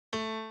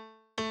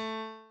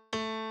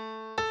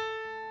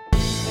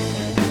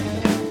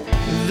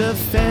The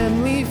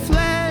family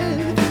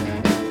fled,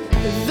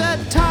 the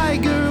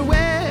tiger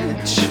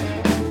witch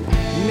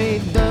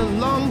made the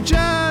long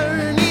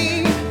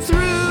journey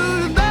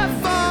through the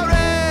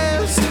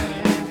forest,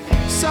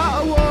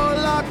 saw a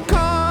warlock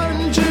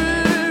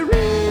conjuring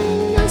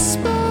a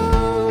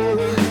spell.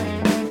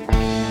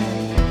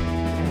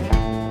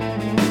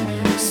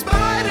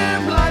 Spider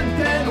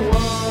Bloodpen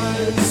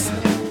was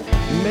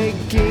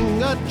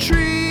making a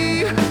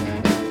tree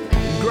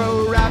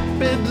grow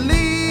rapidly.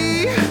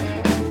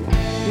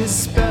 His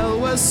spell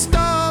was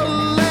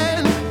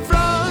stolen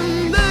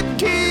from the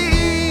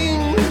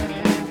king.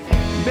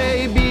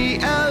 Baby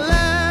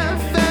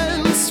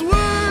elephants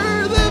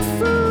were the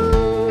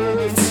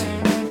fruits.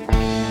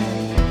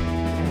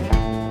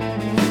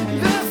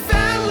 The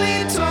family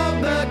told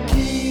the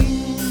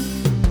king.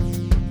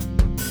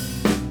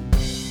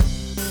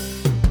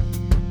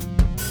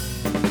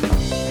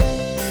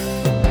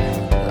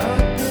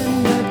 Up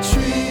in the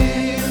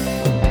tree,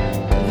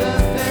 the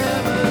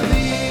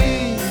family,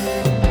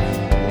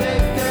 they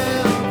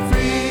felt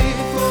free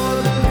for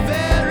the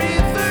very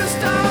first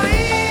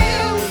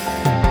time.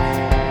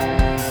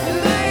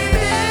 They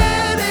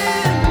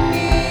didn't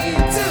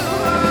need to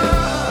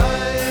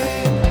hide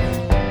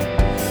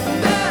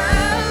the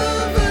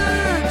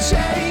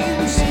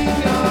ever-changing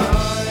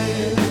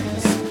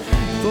eyes.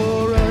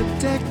 For a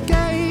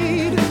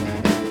decade,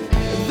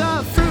 the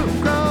fruit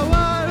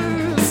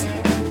growers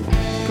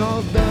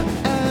called the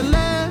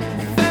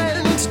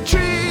elephant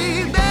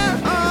tree their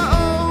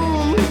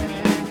home.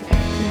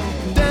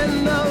 Then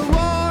the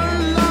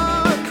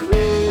warlock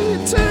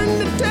returned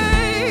to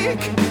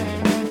take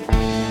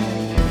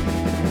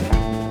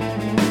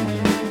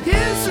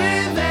his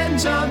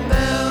revenge on them.